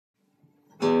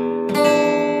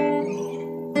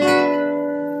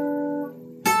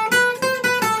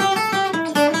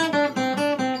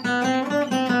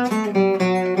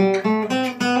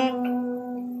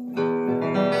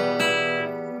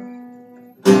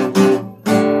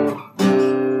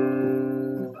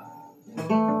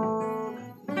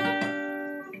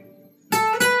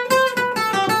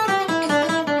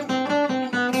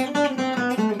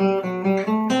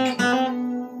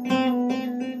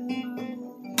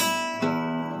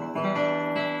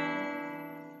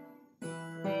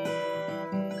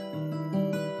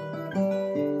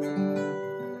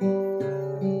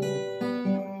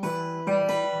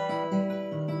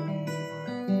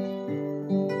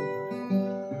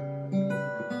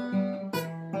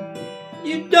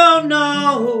You don't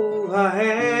know who I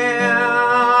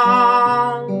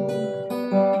am.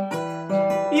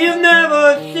 You've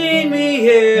never seen me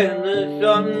here in this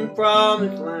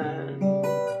unpromised land.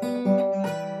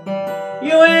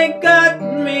 You ain't got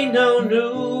me no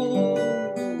news,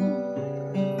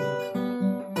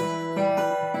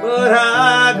 but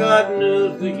I got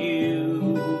news for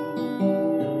you.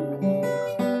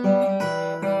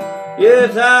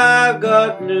 Yes, I've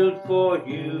got news for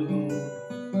you.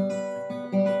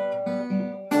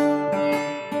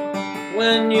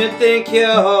 When you think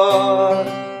you're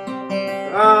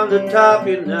on the top,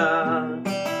 you're not.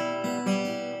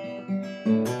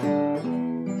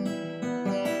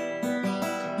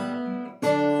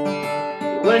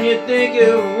 When you think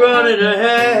you're running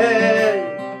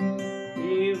ahead,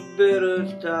 you better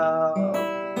stop.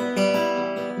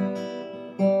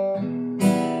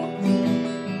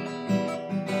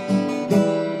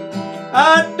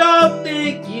 I don't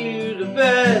think you're the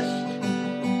best.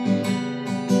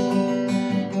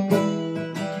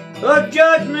 A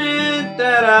judgment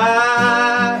that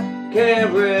I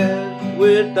can't rest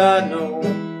with, I know.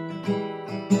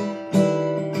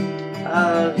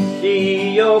 I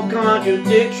see your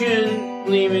contradiction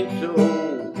gleaming so.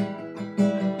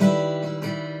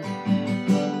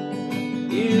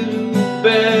 You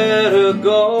better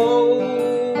go.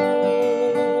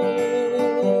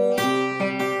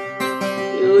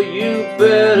 You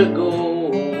better go.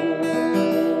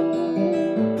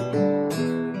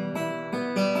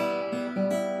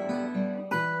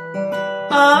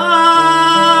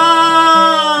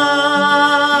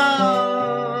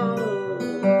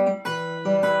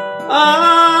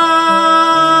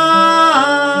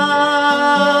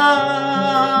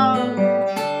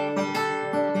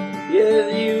 Yeah,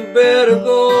 you better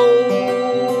go.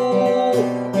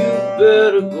 You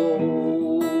better go.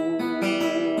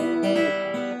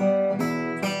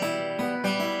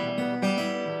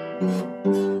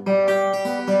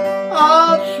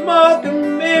 All smoke and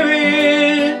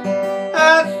mirrors, I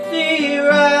see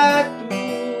right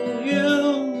through you.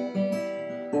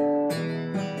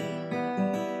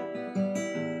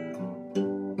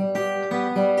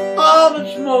 All the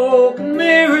smoke and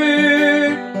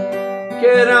mirrors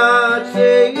cannot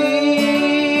save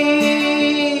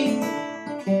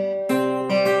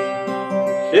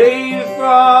you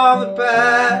from the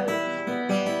past.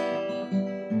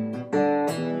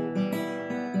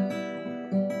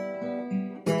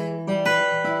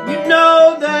 You know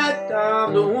that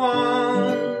I'm the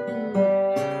one.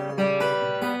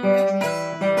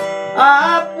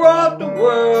 I brought the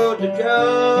world to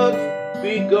just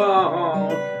be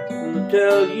gone. I'm gonna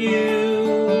tell you,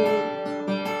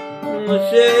 I'm gonna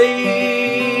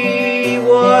say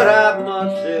what I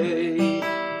must say.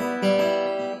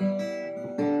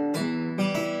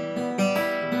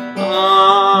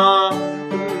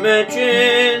 To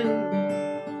mention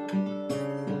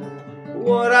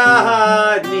what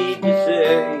I need to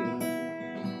say.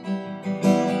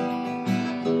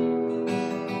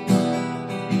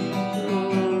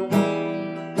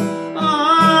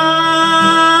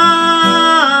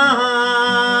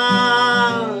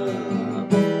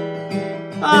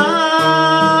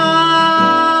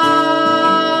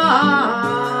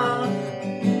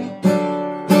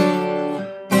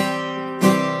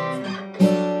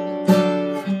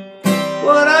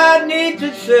 What I need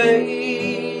to say.